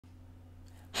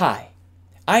Hi,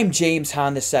 I'm James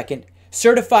Hahn II,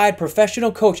 certified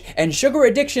professional coach and sugar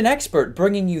addiction expert,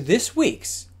 bringing you this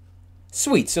week's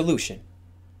Sweet Solution.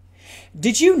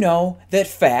 Did you know that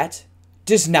fat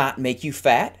does not make you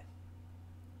fat?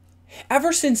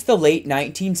 Ever since the late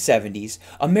 1970s,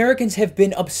 Americans have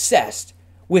been obsessed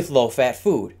with low-fat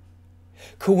food.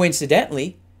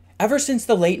 Coincidentally, ever since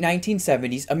the late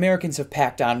 1970s, Americans have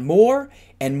packed on more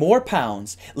and more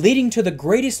pounds, leading to the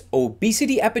greatest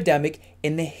obesity epidemic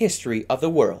in the history of the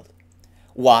world.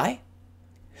 Why?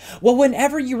 Well,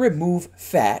 whenever you remove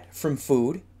fat from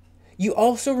food, you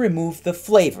also remove the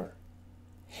flavor.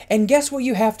 And guess what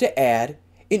you have to add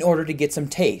in order to get some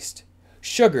taste?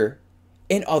 Sugar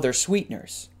and other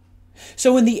sweeteners.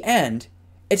 So in the end,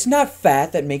 it's not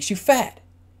fat that makes you fat.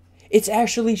 It's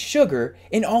actually sugar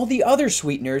and all the other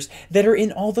sweeteners that are in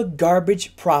all the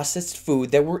garbage processed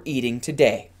food that we're eating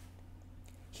today.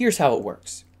 Here's how it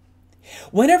works.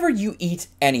 Whenever you eat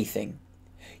anything,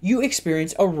 you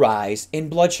experience a rise in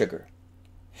blood sugar.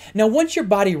 Now, once your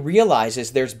body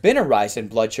realizes there's been a rise in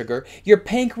blood sugar, your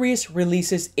pancreas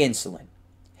releases insulin.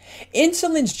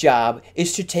 Insulin's job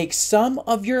is to take some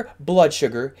of your blood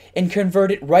sugar and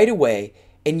convert it right away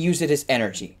and use it as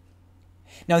energy.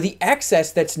 Now, the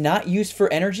excess that's not used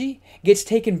for energy gets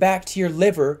taken back to your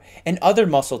liver and other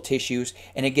muscle tissues,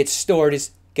 and it gets stored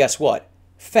as, guess what?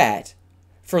 Fat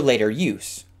for later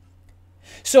use.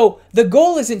 So, the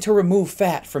goal isn't to remove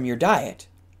fat from your diet.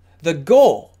 The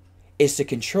goal is to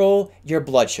control your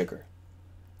blood sugar.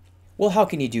 Well, how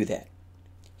can you do that?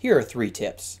 Here are 3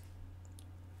 tips.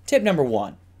 Tip number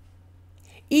 1.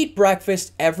 Eat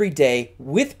breakfast every day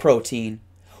with protein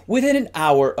within an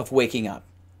hour of waking up.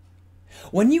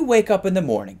 When you wake up in the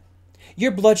morning,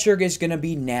 your blood sugar is going to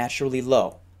be naturally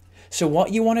low. So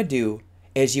what you want to do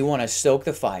is you want to stoke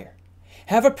the fire.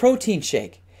 Have a protein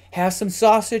shake. Have some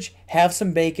sausage, have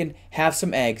some bacon, have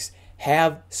some eggs,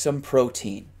 have some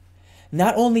protein.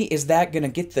 Not only is that going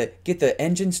to get the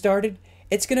engine started,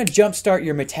 it's going to jumpstart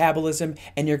your metabolism,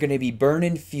 and you're going to be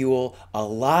burning fuel a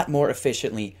lot more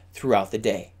efficiently throughout the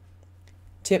day.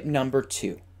 Tip number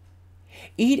 2.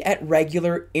 Eat at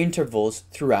regular intervals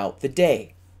throughout the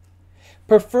day.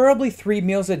 Preferably 3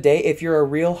 meals a day if you're a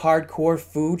real hardcore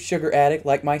food sugar addict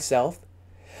like myself.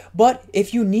 But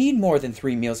if you need more than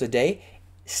 3 meals a day,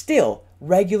 still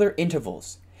regular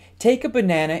intervals. Take a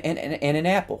banana and an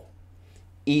apple.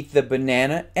 Eat the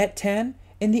banana at 10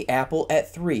 and the apple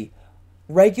at 3.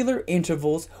 Regular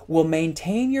intervals will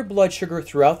maintain your blood sugar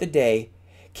throughout the day,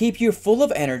 keep you full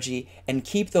of energy, and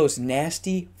keep those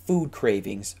nasty food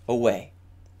cravings away.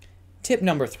 Tip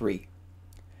number 3.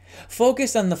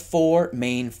 Focus on the 4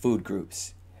 main food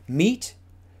groups: meat,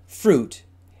 fruit,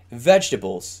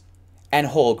 vegetables, and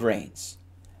whole grains.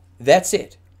 That's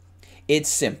it. It's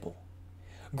simple.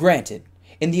 Granted,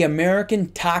 in the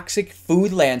American toxic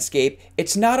food landscape,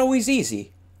 it's not always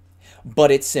easy,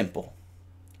 but it's simple.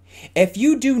 If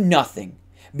you do nothing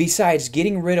besides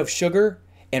getting rid of sugar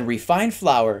and refined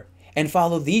flour and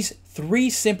follow these 3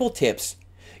 simple tips,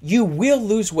 you will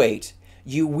lose weight,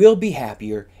 you will be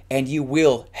happier, and you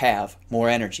will have more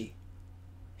energy.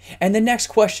 And the next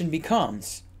question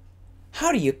becomes,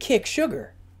 how do you kick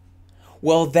sugar?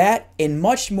 Well, that and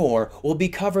much more will be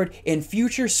covered in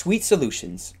future Sweet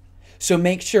Solutions. So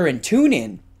make sure and tune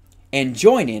in and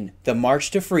join in the March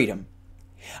to Freedom.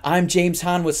 I'm James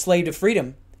Hahn with Slave to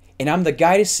Freedom, and I'm the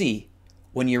guy to see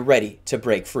when you're ready to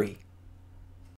break free.